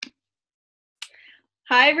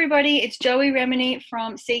Hi everybody, it's Joey Remini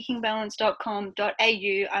from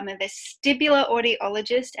seekingbalance.com.au. I'm a vestibular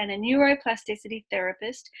audiologist and a neuroplasticity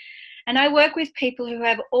therapist, and I work with people who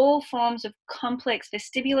have all forms of complex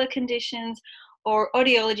vestibular conditions or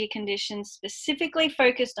audiology conditions, specifically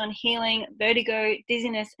focused on healing vertigo,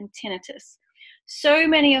 dizziness, and tinnitus. So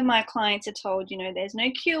many of my clients are told, there's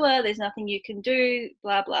no cure, there's nothing you can do,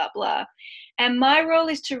 blah, blah, blah. And my role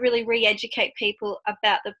is to really re-educate people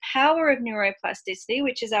about the power of neuroplasticity,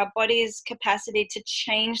 which is our body's capacity to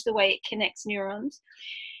change the way it connects neurons.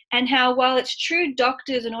 And how, while it's true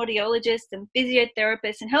doctors and audiologists and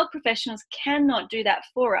physiotherapists and health professionals cannot do that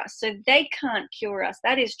for us, so they can't cure us,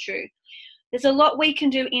 that is true. There's a lot we can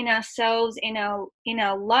do in ourselves, in our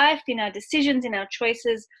life, in our decisions, in our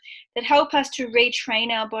choices that help us to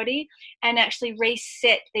retrain our body and actually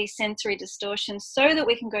reset these sensory distortions so that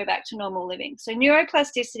we can go back to normal living. So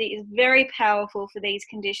neuroplasticity is very powerful for these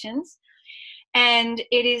conditions. And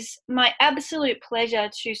it is my absolute pleasure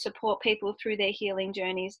to support people through their healing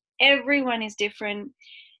journeys. Everyone is different.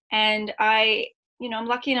 And I'm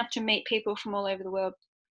lucky enough to meet people from all over the world.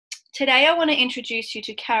 Today, I want to introduce you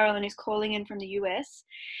to Carolyn, who's calling in from the US,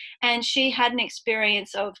 and she had an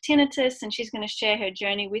experience of tinnitus, and she's going to share her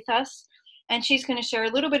journey with us, and she's going to share a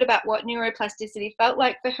little bit about what neuroplasticity felt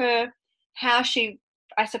like for her, how she,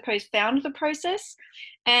 I suppose, found the process,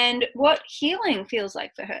 and what healing feels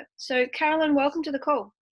like for her. So, Carolyn, welcome to the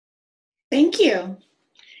call. Thank you. Do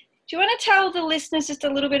you want to tell the listeners just a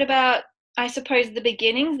little bit about, I suppose, the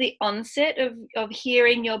beginnings, the onset of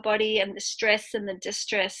hearing your body and the stress and the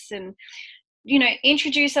distress, and,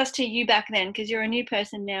 introduce us to you back then, because you're a new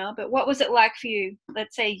person now, but what was it like for you,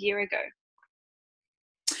 let's say, a year ago?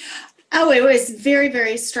 Oh, it was very,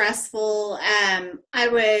 very stressful. I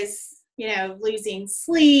was, losing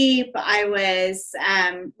sleep. I was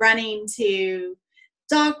running to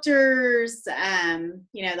doctors, the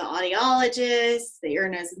audiologist, the ear,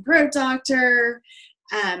 nose, and throat doctor,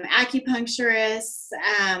 acupuncturist,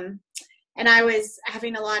 and I was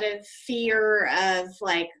having a lot of fear of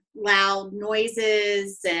like loud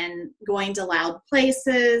noises and going to loud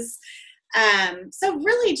places. So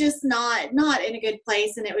really just not in a good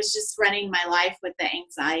place, and it was just running my life with the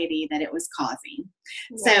anxiety that it was causing.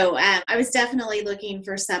 Yeah. So I was definitely looking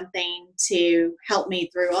for something to help me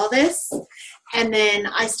through all this. And then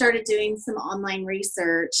I started doing some online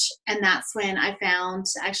research, and that's when I found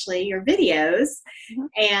actually your videos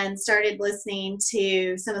and started listening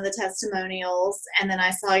to some of the testimonials, and then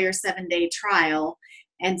I saw your 7-day trial.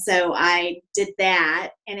 And so I did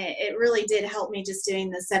that, and it really did help me just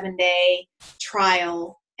doing the 7-day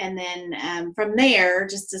trial. And then from there,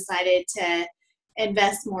 just decided to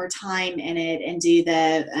invest more time in it and do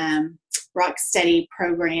the Rock Steady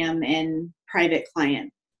program and private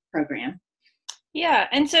client program. Yeah.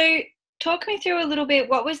 And so talk me through a little bit,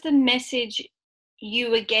 what was the message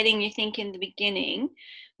you were getting, you think, in the beginning?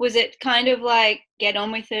 Was it kind of like, get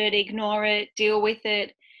on with it, ignore it, deal with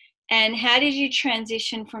it? And how did you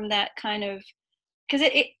transition from that kind of, because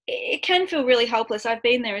it can feel really helpless. I've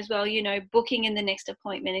been there as well, booking in the next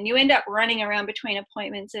appointment, and you end up running around between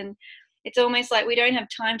appointments, and it's almost like we don't have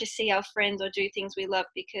time to see our friends or do things we love,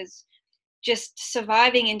 because just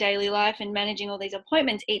surviving in daily life and managing all these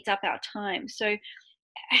appointments eats up our time. So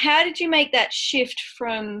how did you make that shift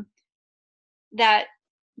from that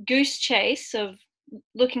goose chase of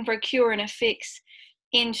looking for a cure and a fix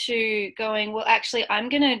into going, well, actually, I'm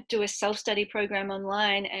going to do a self-study program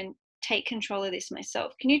online and take control of this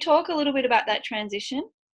myself? Can you talk a little bit about that transition?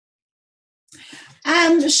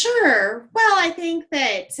 Sure. Well, I think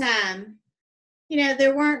that,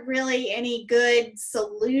 there weren't really any good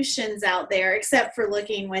solutions out there except for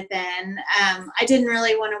looking within. I didn't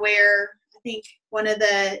really want to wear, I think one of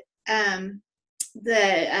the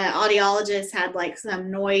audiologists had like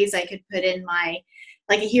some noise I could put in my,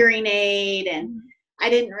 like a hearing aid, and I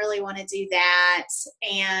didn't really want to do that.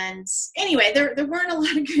 And anyway, there weren't a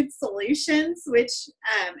lot of good solutions, which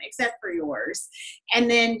except for yours. And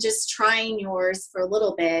then just trying yours for a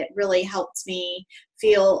little bit really helped me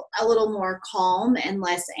feel a little more calm and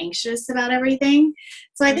less anxious about everything.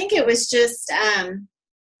 So I think it was just,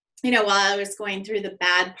 while I was going through the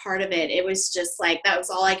bad part of it, it was just like, that was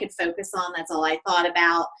all I could focus on. That's all I thought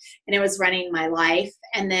about. And it was running my life.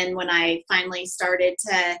 And then when I finally started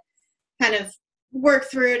to kind of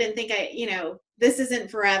work through it and think this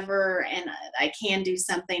isn't forever, and I can do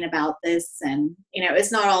something about this, and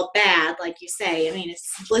it's not all bad, like you say. I mean,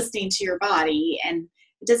 it's listening to your body, and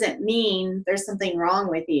it doesn't mean there's something wrong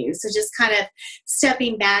with you. So just kind of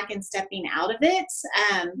stepping back and stepping out of it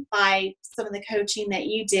by some of the coaching that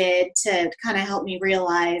you did to kind of help me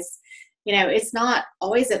realize it's not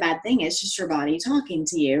always a bad thing. It's just your body talking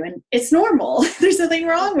to you, and it's normal. There's nothing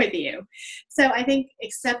wrong with you. So I think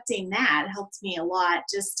accepting that helped me a lot,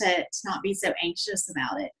 just to not be so anxious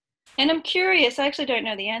about it. And I'm curious, I actually don't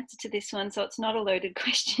know the answer to this one, so it's not a loaded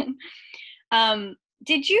question. Um,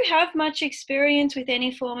 did you have much experience with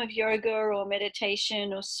any form of yoga or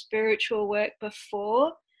meditation or spiritual work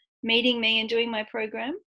before meeting me and doing my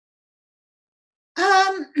program?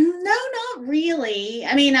 No, not really.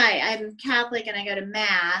 I mean, I'm Catholic and I go to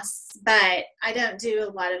mass, but I don't do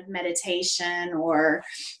a lot of meditation or,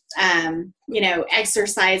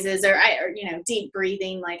 exercises or deep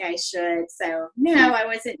breathing like I should. So no, I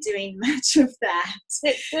wasn't doing much of that.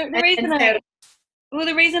 The And reason so,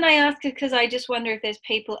 the reason I ask is because I just wonder if there's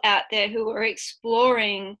people out there who are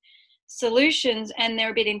exploring solutions and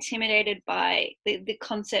they're a bit intimidated by the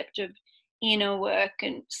concept of inner work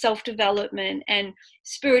and self-development and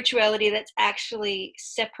spirituality that's actually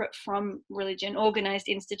separate from religion, organized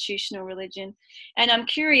institutional religion. And I'm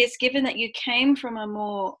curious, given that you came from a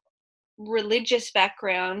more religious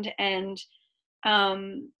background and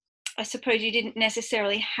um, I suppose you didn't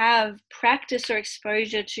necessarily have practice or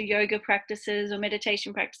exposure to yoga practices or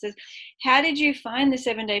meditation practices. How did you find the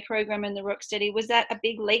 7-day program and the Rocksteady? Was that a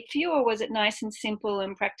big leap for you, or was it nice and simple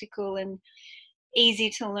and practical and easy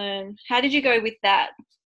to learn? How did you go with that?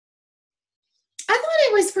 I thought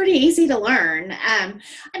it was pretty easy to learn.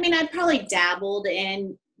 I mean, I'd probably dabbled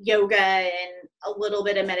in yoga and a little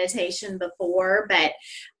bit of meditation before, but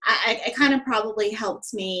it kind of probably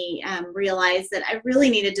helped me realize that I really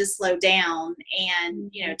needed to slow down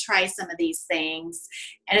and, try some of these things.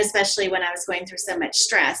 And especially when I was going through so much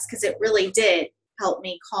stress, because it really did help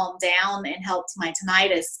me calm down and helped my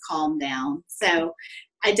tinnitus calm down. So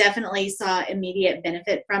I definitely saw immediate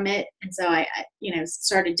benefit from it. And so I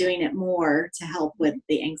started doing it more to help with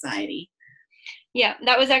the anxiety. Yeah,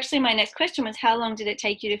 that was actually my next question, was how long did it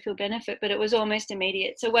take you to feel benefit? But it was almost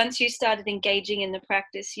immediate. So once you started engaging in the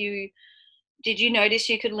practice, did you notice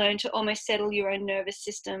you could learn to almost settle your own nervous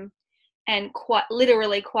system and quite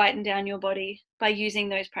literally quieten down your body by using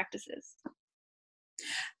those practices?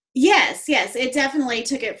 Yes, yes. It definitely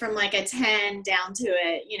took it from like a 10 down to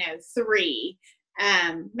a, 3.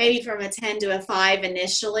 Maybe from a 10 to a 5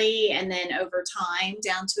 initially, and then over time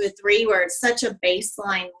down to a 3, where it's such a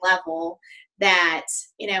baseline level that,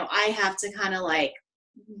 I have to kind of like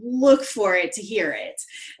look for it to hear it.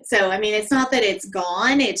 So, I mean, it's not that it's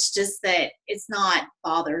gone, it's just that it's not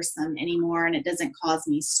bothersome anymore and it doesn't cause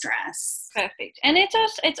me stress. Perfect. And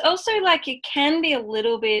it's also like it can be a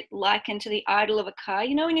little bit likened to the idle of a car.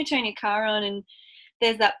 You know, when you turn your car on and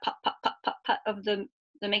there's that pop, pop, pop, pop, pop of the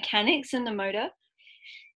mechanics and the motor.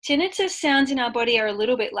 Tinnitus sounds in our body are a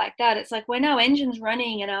little bit like that. It's like when our engine's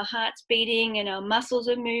running and our heart's beating and our muscles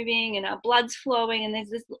are moving and our blood's flowing and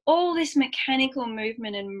there's all this mechanical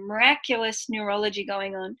movement and miraculous neurology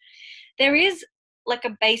going on. There is like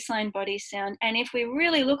a baseline body sound, and if we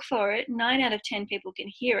really look for it, 9 out of 10 people can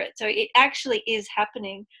hear it. So it actually is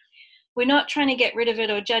happening. We're not trying to get rid of it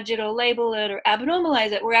or judge it or label it or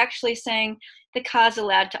abnormalize it. We're actually saying the car's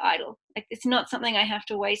allowed to idle. Like, it's not something I have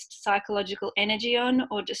to waste psychological energy on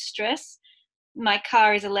or distress. My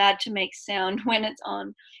car is allowed to make sound when it's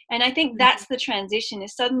on. And I think that's the transition,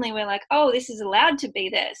 is suddenly we're like, oh, this is allowed to be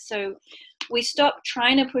there. So we stop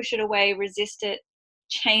trying to push it away, resist it,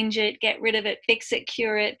 change it, get rid of it, fix it,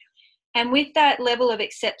 cure it. And with that level of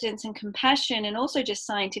acceptance and compassion and also just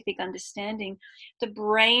scientific understanding, the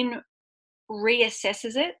brain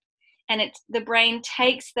reassesses it, and the brain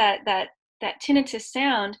takes that tinnitus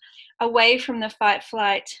sound away from the fight,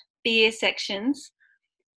 flight, fear sections,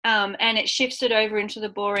 and it shifts it over into the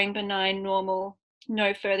boring, benign, normal,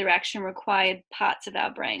 no further action required parts of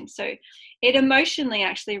our brain. So it emotionally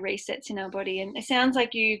actually resets in our body, and it sounds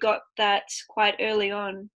like you got that quite early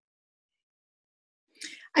on.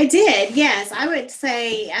 I did, yes. I would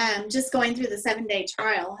say just going through the 7-day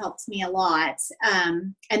trial helped me a lot.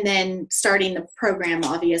 And then starting the program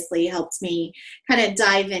obviously helped me kind of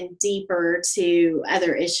dive in deeper to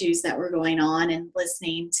other issues that were going on and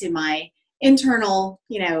listening to my internal,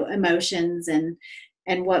 emotions and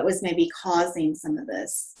what was maybe causing some of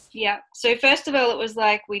this. Yeah. So first of all, it was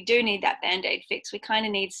like, we do need that Band-Aid fix. We kind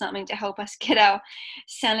of need something to help us get our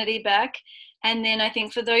sanity back. And then I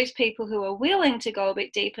think for those people who are willing to go a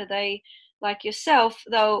bit deeper, they, like yourself,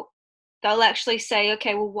 they'll actually say,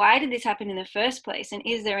 okay, well, why did this happen in the first place? And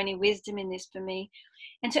is there any wisdom in this for me?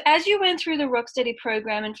 And so as you went through the Rocksteady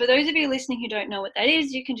program, and for those of you listening who don't know what that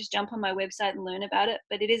is, you can just jump on my website and learn about it.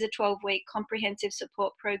 But it is a 12-week comprehensive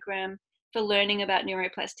support program for learning about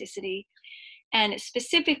neuroplasticity. And it's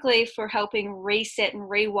specifically for helping reset and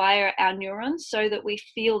rewire our neurons so that we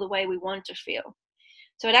feel the way we want to feel.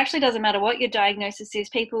 So it actually doesn't matter what your diagnosis is.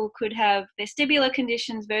 People could have vestibular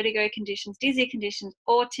conditions, vertigo conditions, dizzy conditions,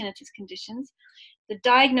 or tinnitus conditions. The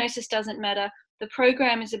diagnosis doesn't matter. The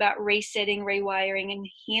program is about resetting, rewiring, and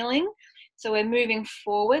healing. So we're moving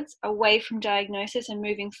forwards away from diagnosis and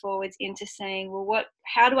moving forwards into saying, well,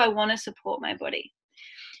 how do I want to support my body?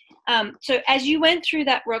 So as you went through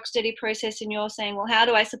that rock steady process and you're saying, well, how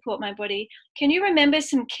do I support my body? Can you remember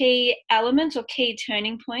some key elements or key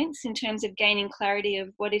turning points in terms of gaining clarity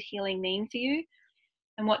of what did healing mean for you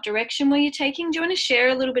and what direction were you taking? Do you want to share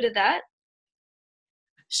a little bit of that?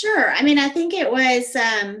 Sure. I mean, I think it was,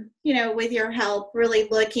 with your help, really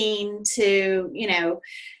looking to,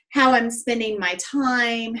 how I'm spending my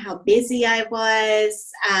time, how busy I was,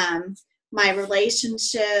 my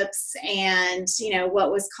relationships, and,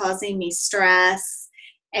 what was causing me stress,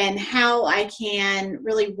 and how I can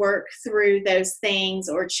really work through those things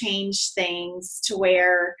or change things to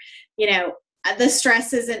where, the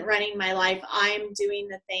stress isn't running my life. I'm doing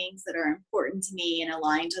the things that are important to me and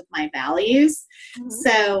aligned with my values. Mm-hmm.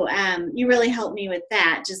 So you really helped me with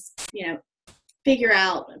that. Just, figure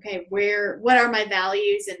out, okay, what are my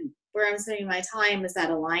values and where I'm spending my time? Is that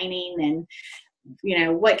aligning? And,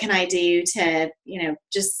 what can I do to,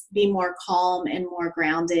 just be more calm and more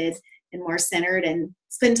grounded and more centered and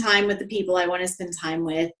spend time with the people I want to spend time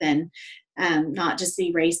with, and not just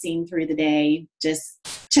be racing through the day, just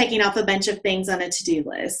checking off a bunch of things on a to-do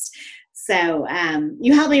list. So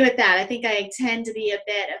you helped me with that. I think I tend to be a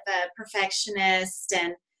bit of a perfectionist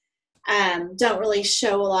and don't really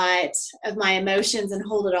show a lot of my emotions and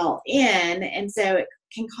hold it all in. And so it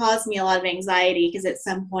can cause me a lot of anxiety because at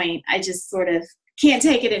some point I just sort of can't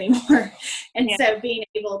take it anymore. And so being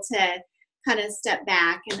able to kind of step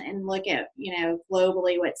back and look at,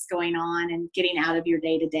 globally what's going on and getting out of your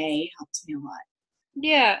day-to-day helps me a lot.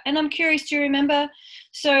 Yeah. And I'm curious, do you remember,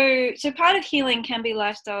 so part of healing can be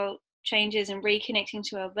lifestyle changes and reconnecting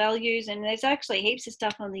to our values, and there's actually heaps of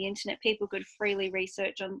stuff on the internet people could freely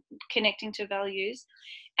research on connecting to values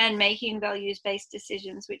and making values-based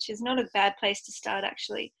decisions, which is not a bad place to start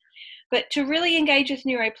actually. But to really engage with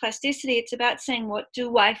neuroplasticity, it's about saying, what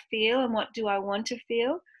do I feel and what do I want to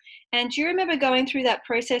feel? And do you remember going through that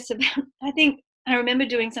process about, I remember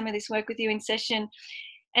doing some of this work with you in session,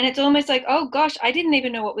 and it's almost like, oh gosh, I didn't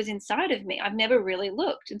even know what was inside of me. I've never really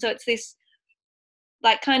looked. And so it's this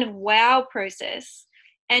like kind of wow process.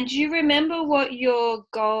 And do you remember what your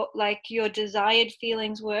goal, like your desired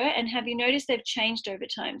feelings were? And have you noticed they've changed over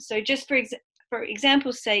time? So just for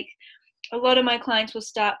example's sake, a lot of my clients will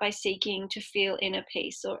start by seeking to feel inner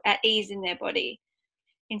peace or at ease in their body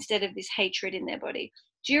instead of this hatred in their body.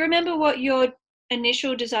 Do you remember what your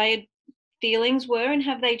initial desired feelings were, and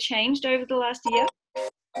have they changed over the last year?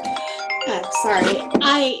 Sorry.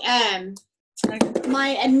 My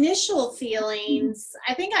initial feelings,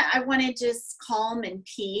 I think I wanted just calm and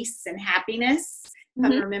peace and happiness, if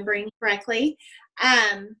I'm remembering correctly.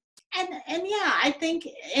 And yeah, I think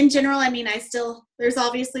in general, I mean, there's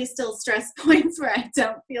obviously still stress points where I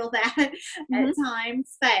don't feel that at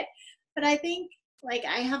times, but I think like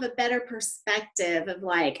I have a better perspective of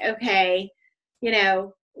like, okay,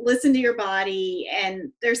 listen to your body, and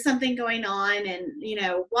there's something going on, and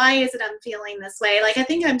why is it I'm feeling this way? Like I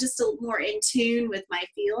think I'm just more in tune with my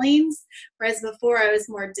feelings, whereas before I was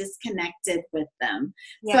more disconnected with them.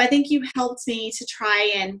 So I think you helped me to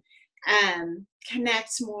try and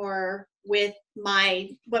connect more with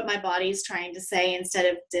what my body's trying to say instead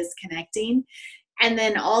of disconnecting. And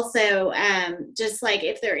then also just like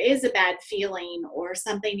if there is a bad feeling or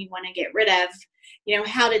something you want to get rid of,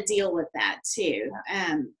 how to deal with that too.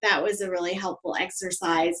 That was a really helpful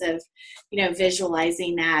exercise of,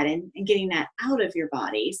 visualizing that and getting that out of your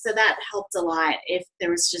body. So that helped a lot if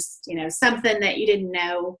there was just, something that you didn't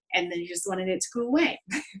know and then you just wanted it to go away.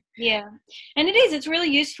 Yeah. And it's really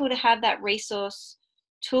useful to have that resource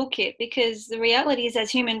toolkit, because the reality is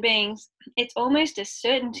as human beings, it's almost a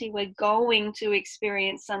certainty we're going to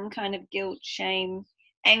experience some kind of guilt, shame,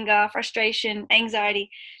 anger, frustration, anxiety,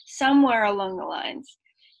 somewhere along the lines.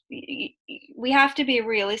 We have to be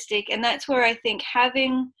realistic, and that's where I think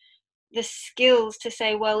having the skills to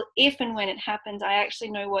say, well, if and when it happens, I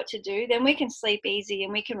actually know what to do, then we can sleep easy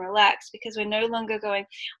and we can relax, because we're no longer going,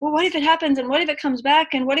 well, what if it happens, and what if it comes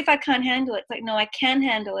back, and what if I can't handle it? It's like, no, I can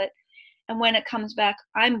handle it, and when it comes back,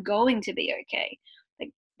 I'm going to be okay.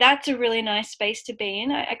 Like that's a really nice space to be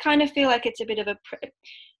in. I kind of feel like it's a bit of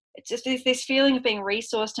it's just this feeling of being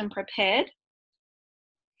resourced and prepared.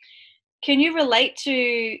 Can you relate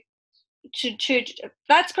to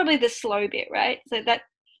that's probably the slow bit, right? So that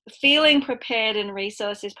feeling prepared and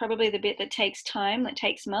resourced is probably the bit that takes time, that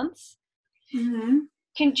takes months. Mm-hmm.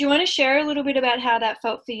 Do you want to share a little bit about how that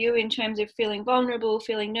felt for you in terms of feeling vulnerable,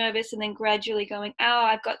 feeling nervous, and then gradually going, oh,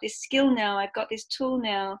 I've got this skill now, I've got this tool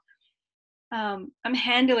now, I'm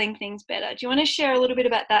handling things better. Do you want to share a little bit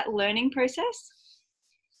about that learning process?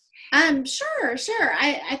 Sure.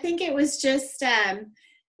 I think it was just, it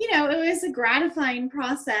was a gratifying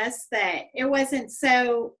process that it wasn't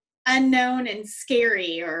so unknown and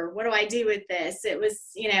scary, or what do I do with this? It was,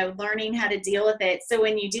 learning how to deal with it. So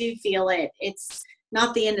when you do feel it, it's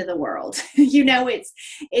not the end of the world.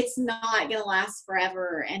 It's not going to last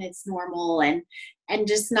forever, and it's normal, and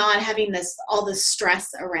just not having all the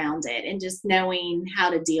stress around it, and just knowing how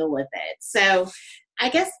to deal with it. So I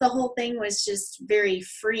guess the whole thing was just very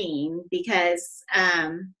freeing, because,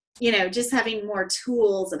 just having more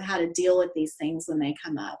tools of how to deal with these things when they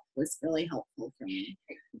come up was really helpful for me.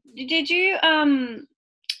 Did you,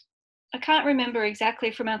 I can't remember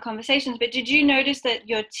exactly from our conversations, but did you notice that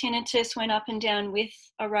your tinnitus went up and down with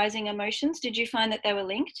arising emotions? Did you find that they were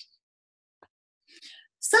linked?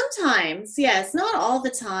 Sometimes, yes, not all the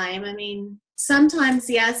time. I mean, sometimes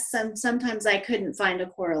yes, sometimes I couldn't find a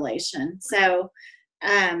correlation. So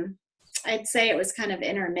I'd say it was kind of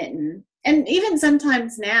intermittent. And even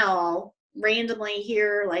sometimes now I'll randomly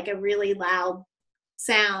hear like a really loud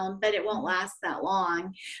sound, but it won't last that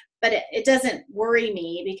long. But it doesn't worry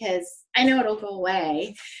me, because I know it'll go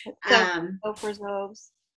away.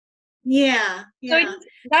 Self-resolves. Yeah. So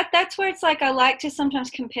that's where it's like, I like to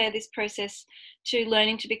sometimes compare this process to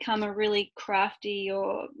learning to become a really crafty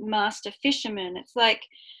or master fisherman. It's like,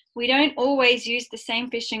 we don't always use the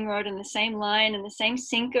same fishing rod and the same line and the same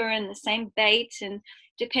sinker and the same bait, and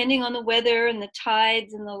depending on the weather and the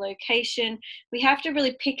tides and the location, we have to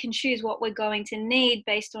really pick and choose what we're going to need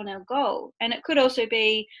based on our goal. And it could also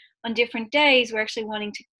be on different days we're actually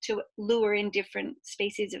wanting to lure in different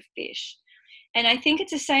species of fish. And I think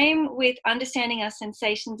it's the same with understanding our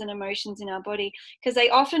sensations and emotions in our body, because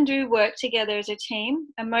they often do work together as a team.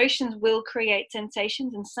 Emotions will create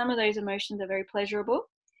sensations, and some of those emotions are very pleasurable.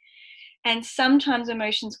 And sometimes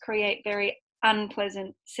emotions create very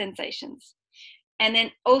unpleasant sensations. And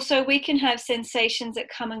then also we can have sensations that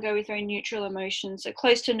come and go with very neutral emotions, so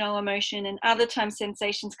close to no emotion, and other times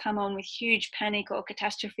sensations come on with huge panic or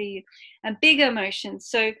catastrophe and big emotions.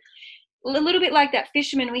 So a little bit like that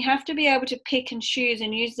fisherman, we have to be able to pick and choose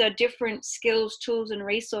and use our different skills, tools, and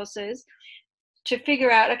resources to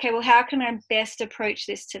figure out, okay, well, how can I best approach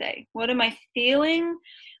this today? What am I feeling?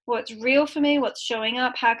 What's real for me? What's showing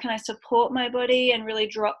up? How can I support my body and really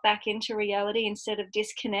drop back into reality instead of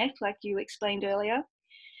disconnect, like you explained earlier?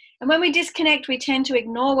 And when we disconnect, we tend to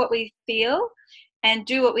ignore what we feel and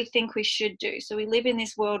do what we think we should do. So we live in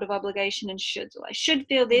this world of obligation and shoulds. Well, I should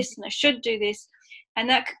feel this and I should do this. And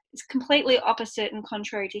that is completely opposite and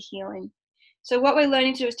contrary to healing. So what we're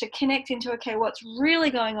learning to do is to connect into, okay, what's really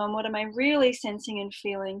going on? What am I really sensing and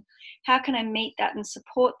feeling? How can I meet that and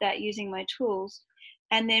support that using my tools?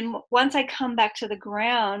 And then once I come back to the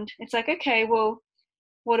ground, it's like, okay, well,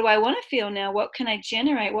 what do I want to feel now? What can I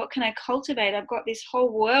generate? What can I cultivate? I've got this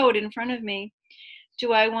whole world in front of me.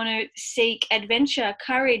 Do I want to seek adventure,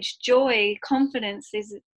 courage, joy, confidence?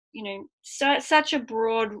 There's, such a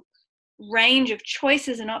broad range of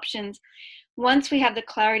choices and options once we have the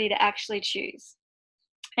clarity to actually choose.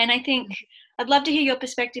 And I think I'd love to hear your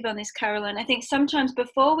perspective on this, Carolyn. I think sometimes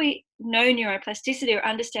before we know neuroplasticity or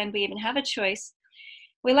understand we even have a choice,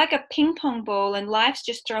 we're like a ping pong ball and life's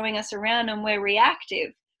just throwing us around and we're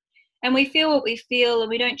reactive. And we feel what we feel and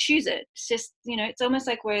we don't choose it. It's just, it's almost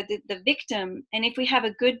like we're the victim. And if we have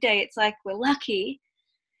a good day, it's like we're lucky.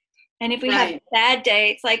 And if we have a bad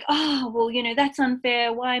day, it's like, oh, well, that's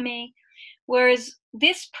unfair. Why me? Whereas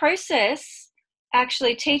this process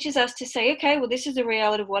actually teaches us to say, okay, well, this is the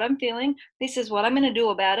reality of what I'm feeling. This is what I'm going to do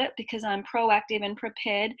about it because I'm proactive and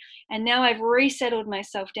prepared. And now I've resettled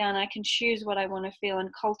myself down. I can choose what I want to feel and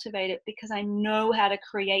cultivate it because I know how to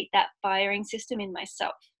create that firing system in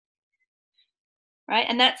myself. Right?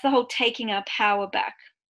 And that's the whole taking our power back.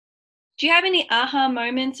 Do you have any aha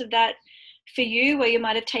moments of that for you, where you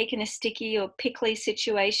might have taken a sticky or pickly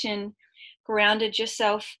situation, grounded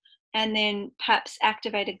yourself, and then perhaps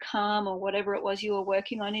activated calm or whatever it was you were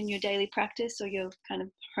working on in your daily practice or your kind of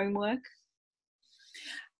homework?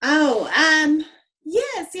 Oh,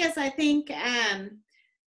 yes, I think,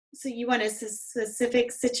 so you want a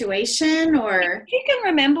specific situation, or? You can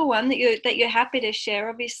remember one that you're happy to share,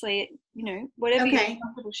 obviously, whatever you're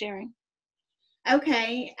comfortable sharing.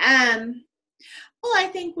 Okay. Well, I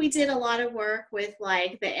think we did a lot of work with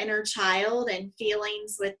like the inner child and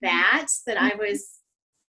feelings with that I was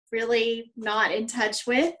really not in touch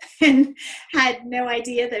with and had no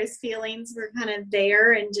idea those feelings were kind of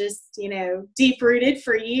there and just, deep rooted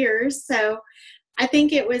for years. So I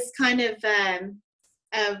think it was kind of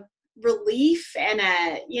a relief and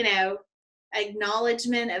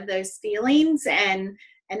acknowledgement of those feelings and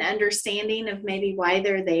an understanding of maybe why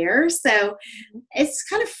they're there. So it's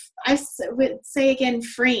kind of, would say again,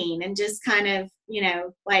 freeing and just kind of,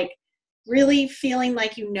 like really feeling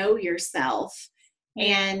like yourself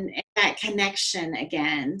and that connection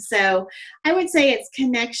again. So I would say it's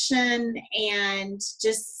connection and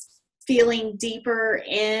just feeling deeper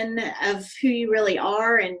in of who you really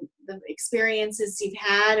are and the experiences you've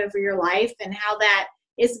had over your life and how that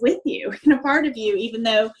is with you and a part of you, even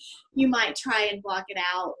though you might try and block it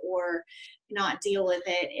out or not deal with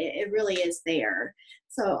it, it really is there.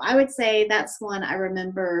 So I would say that's one I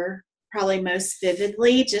remember probably most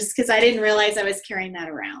vividly, just because I didn't realize I was carrying that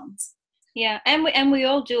around. Yeah, and we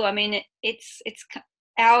all do. I mean, it's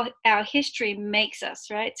our history makes us,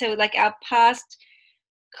 right? So like our past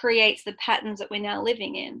creates the patterns that we're now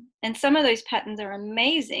living in, and some of those patterns are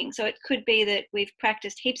amazing. So it could be that we've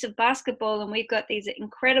practiced heaps of basketball and we've got these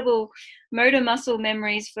incredible motor muscle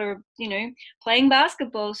memories for playing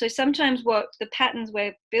basketball. So sometimes what the patterns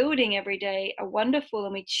we're building every day are wonderful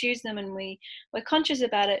and we choose them and we're conscious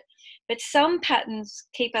about it. But some patterns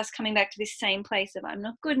keep us coming back to this same place of I'm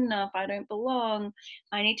not good enough, I don't belong,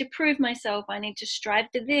 I need to prove myself, I need to strive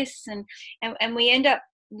for this, and we end up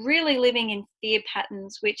really living in fear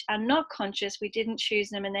patterns which are not conscious. We didn't choose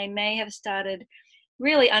them, and they may have started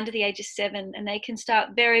really under the age of 7, and they can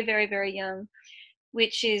start very, very, very young,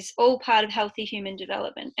 which is all part of healthy human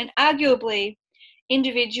development. And arguably,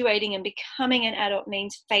 individuating and becoming an adult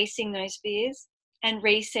means facing those fears and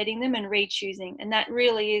resetting them and re-choosing. And that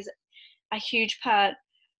really is a huge part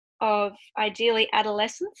of ideally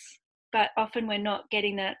adolescence, but often we're not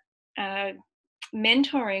getting that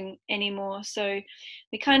mentoring anymore. So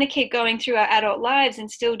we kind of keep going through our adult lives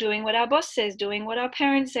and still doing what our boss says, doing what our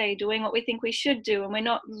parents say, doing what we think we should do, and we're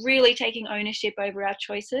not really taking ownership over our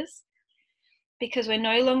choices because we're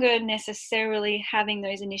no longer necessarily having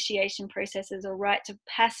those initiation processes or rites of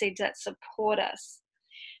passage that support us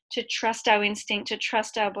to trust our instinct, to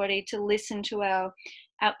trust our body, to listen to our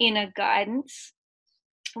inner guidance,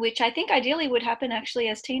 which I think ideally would happen actually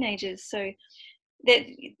as teenagers. So that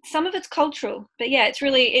some of it's cultural, but yeah,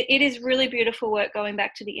 it is really beautiful work going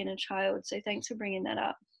back to the inner child. So thanks for bringing that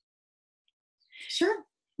up. Sure.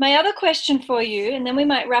 My other question for you, and then we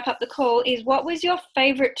might wrap up the call, is what was your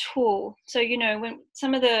favorite tool? So, when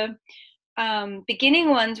some of the beginning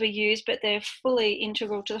ones we use, but they're fully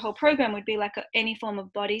integral to the whole program, would be like any form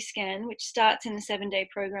of body scan, which starts in the 7-day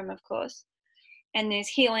program, of course. And there's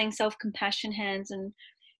healing, self-compassion hands, and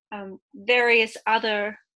various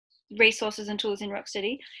other resources and tools in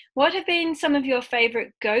Rocksteady. What have been some of your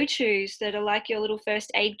favorite go-tos that are like your little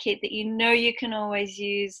first aid kit that you can always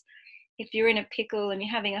use if you're in a pickle and you're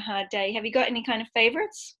having a hard day? Have you got any kind of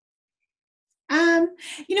favorites?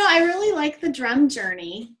 I really like the drum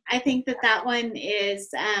journey. I think that one is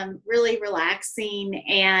really relaxing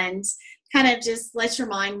and kind of just let your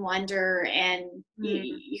mind wander, and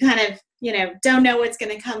you kind of, don't know what's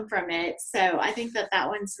going to come from it. So I think that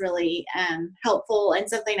one's really helpful and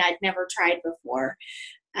something I'd never tried before.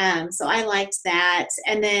 So I liked that.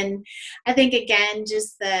 And then I think, again,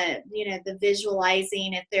 just the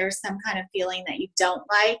visualizing, if there's some kind of feeling that you don't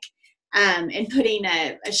like, and putting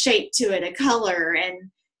a shape to it, a color,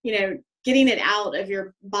 and, getting it out of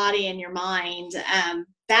your body and your mind.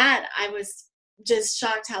 That I was just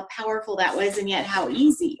shocked how powerful that was, and yet how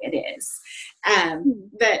easy it is.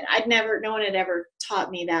 But no one had ever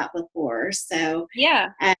taught me that before. So yeah.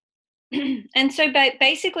 And so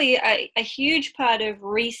basically a huge part of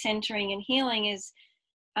recentering and healing is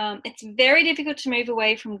it's very difficult to move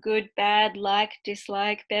away from good, bad, like,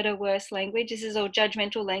 dislike, better, worse language. This is all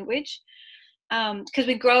judgmental language because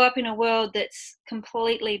we grow up in a world that's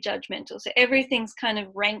completely judgmental. So everything's kind of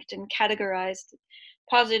ranked and categorized: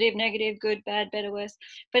 positive, negative, good, bad, better, worse.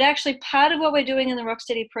 But actually part of what we're doing in the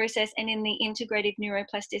Rocksteady process and in the integrative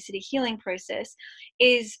neuroplasticity healing process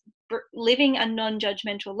is living a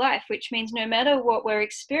non-judgmental life, which means no matter what we're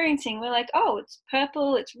experiencing, we're like, oh, it's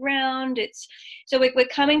purple, it's round, so we're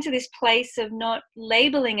coming to this place of not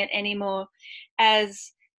labeling it anymore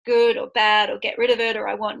as good or bad or get rid of it or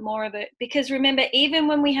I want more of it. Because remember, even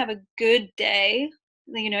when we have a good day,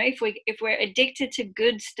 if we're addicted to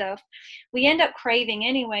good stuff, we end up craving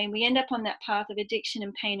anyway, and we end up on that path of addiction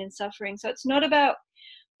and pain and suffering. So it's not about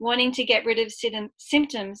wanting to get rid of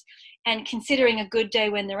symptoms and considering a good day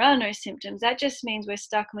when there are no symptoms. That just means we're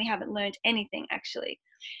stuck and we haven't learned anything, actually.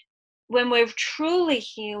 when we're truly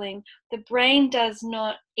healing, the brain does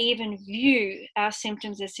not even view our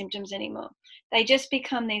symptoms as symptoms anymore. They just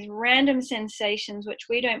become these random sensations which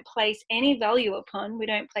we don't place any value upon, we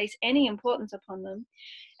don't place any importance upon them,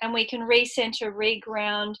 and we can recenter,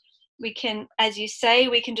 reground. We can, as you say,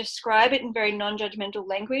 we can describe it in very non-judgmental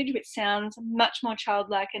language, which sounds much more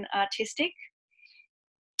childlike and artistic.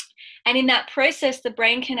 And in that process, the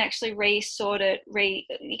brain can actually resort it.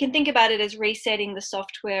 You can think about it as resetting the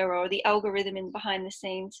software or the algorithm in behind the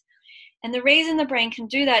scenes. And the reason the brain can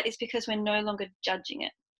do that is because we're no longer judging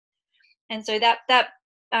it. And so that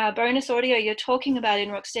bonus audio you're talking about in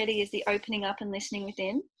Rocksteady is the opening up and listening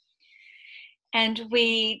within. And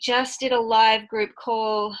we just did a live group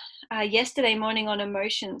call yesterday morning on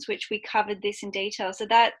emotions, which we covered this in detail. So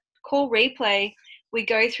that call replay, we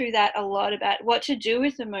go through that a lot about what to do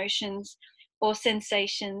with emotions or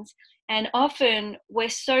sensations. And often we're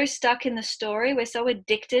so stuck in the story, we're so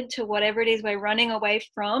addicted to whatever it is we're running away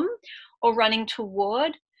from or running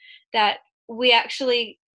toward, that we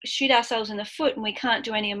actually shoot ourselves in the foot and we can't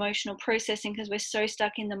do any emotional processing because we're so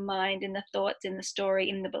stuck in the mind, in the thoughts, in the story,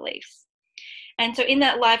 in the beliefs. And so in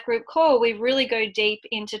that live group call, we really go deep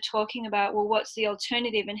into talking about, well, what's the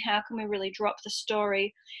alternative and how can we really drop the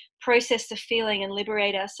story, process the feeling and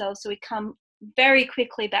liberate ourselves so we come very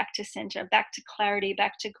quickly back to center, back to clarity,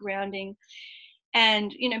 back to grounding,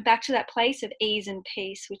 and, back to that place of ease and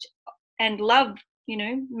peace, and love.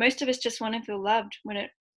 Most of us just want to feel loved. When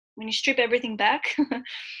you strip everything back,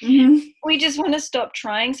 Mm-hmm. we just want to stop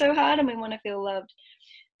trying so hard and we want to feel loved.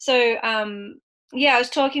 So, I was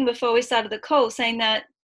talking before we started the call saying that,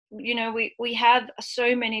 we have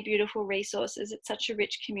so many beautiful resources. It's such a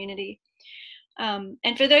rich community.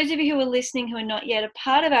 And for those of you who are listening who are not yet a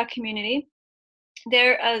part of our community,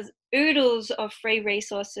 there are oodles of free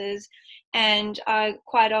resources, and I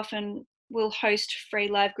quite often will host free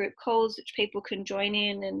live group calls which people can join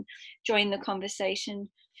in and join the conversation.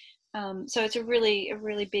 So it's a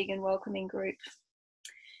really big and welcoming group.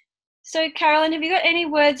 So, Carolyn, have you got any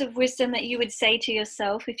words of wisdom that you would say to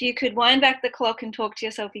yourself? If you could wind back the clock and talk to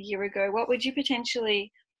yourself a year ago, what would you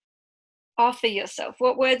potentially offer yourself?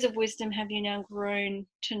 What words of wisdom have you now grown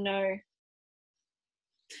to know?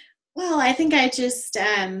 Well, I think I just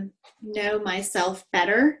know myself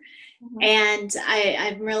better. Mm-hmm. And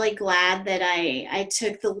I'm really glad that I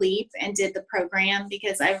took the leap and did the program,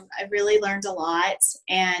 because I really learned a lot.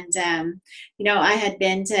 And, I had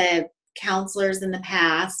been to counselors in the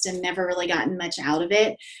past and never really gotten much out of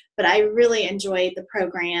it, but I really enjoyed the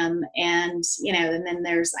program. And, and then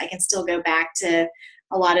I can still go back to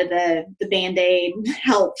a lot of the Band-Aid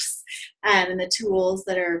helps and the tools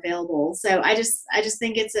that are available. So I just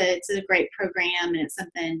think it's a great program, and it's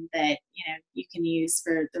something that, you can use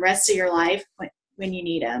for the rest of your life when you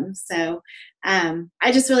need them. So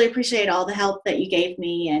I just really appreciate all the help that you gave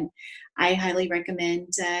me, and I highly recommend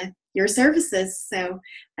your services. So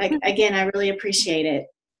again, I really appreciate it.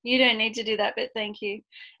 You don't need to do that, but thank you.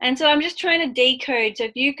 And so I'm just trying to decode. So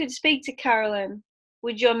if you could speak to Carolyn,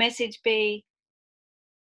 would your message be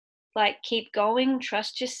like, keep going,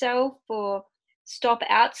 trust yourself, or stop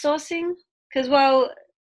outsourcing? Because my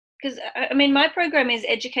program is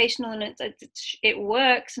educational and it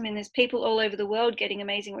works. I mean, there's people all over the world getting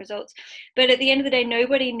amazing results, but at the end of the day,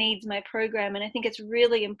 nobody needs my program. And I think it's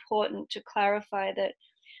really important to clarify that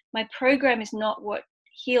my program is not what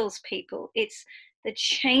heals people. It's the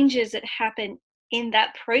changes that happen in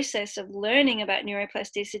that process of learning about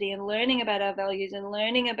neuroplasticity and learning about our values and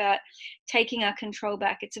learning about taking our control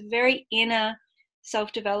back. It's a very inner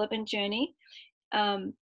self-development journey,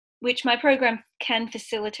 which my program can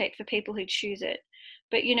facilitate for people who choose it.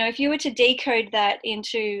 But, if you were to decode that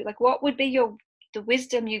into, like, what would be the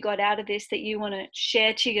wisdom you got out of this that you want to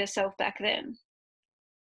share to yourself back then?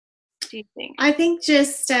 Do you think? I think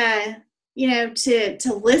just, to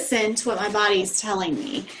listen to what my body's telling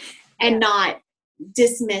me and not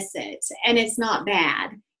dismiss it. And it's not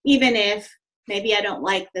bad, even if maybe I don't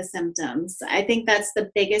like the symptoms. I think that's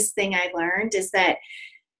the biggest thing I learned, is that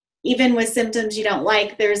even with symptoms you don't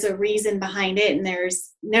like, there's a reason behind it, and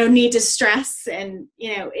there's no need to stress. And,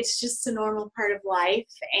 it's just a normal part of life,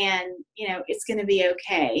 and, it's going to be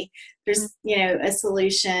okay. There's, a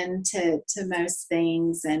solution to most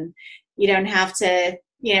things, and you don't have to,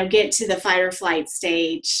 get to the fight or flight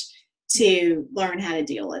stage to learn how to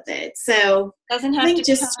deal with it. So doesn't have I think to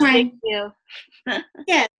just trying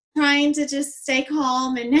to just stay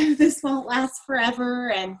calm and know this won't last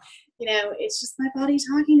forever. And, it's just my body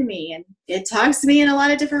talking to me, and it talks to me in a lot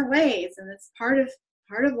of different ways, and it's part of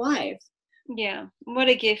life. Yeah. What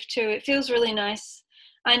a gift too. It feels really nice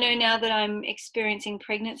I know now that I'm experiencing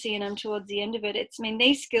pregnancy and I'm towards the end of it,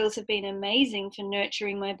 these skills have been amazing for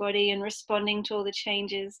nurturing my body and responding to all the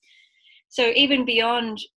changes. So even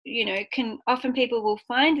beyond, often people will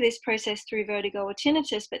find this process through vertigo or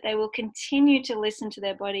tinnitus, but they will continue to listen to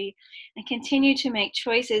their body and continue to make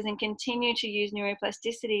choices and continue to use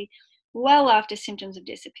neuroplasticity well after symptoms have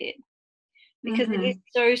disappeared. Because it is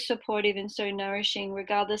so supportive and so nourishing,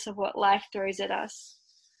 regardless of what life throws at us.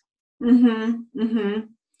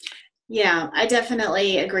 Yeah, I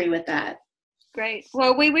definitely agree with that. Great.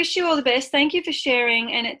 Well, we wish you all the best. Thank you for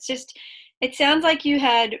sharing. And it sounds like you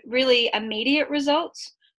had really immediate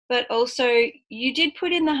results, but also you did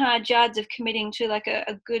put in the hard yards of committing to like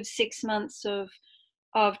a good 6 months of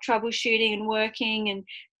troubleshooting and working and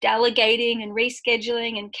delegating and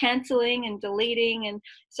rescheduling and canceling and deleting. And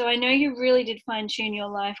so I know you really did fine tune your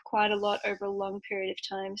life quite a lot over a long period of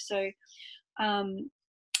time. So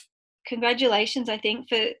congratulations, I think,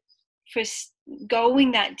 for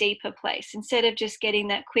going that deeper place instead of just getting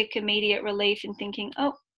that quick, immediate relief and thinking,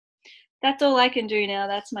 oh, that's all I can do now.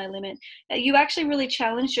 That's my limit. You actually really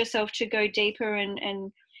challenged yourself to go deeper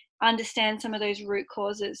and understand some of those root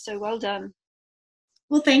causes. So well done.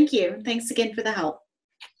 Well, thank you. Thanks again for the help.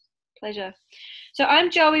 Pleasure. So I'm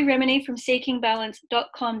Joey Remini from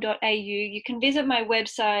seekingbalance.com.au. You can visit my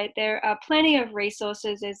website. There are plenty of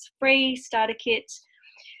resources. There's free starter kits.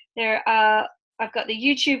 I've got the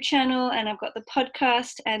YouTube channel and I've got the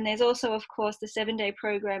podcast, and there's also, of course, the 7-day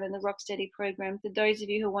program and the Rocksteady program for those of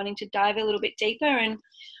you who are wanting to dive a little bit deeper and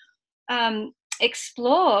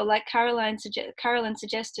explore, like Carolyn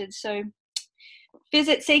suggested. So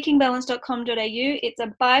visit seekingbalance.com.au. It's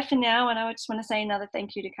a bye for now, and I just want to say another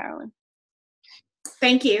thank you to Carolyn.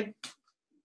 Thank you.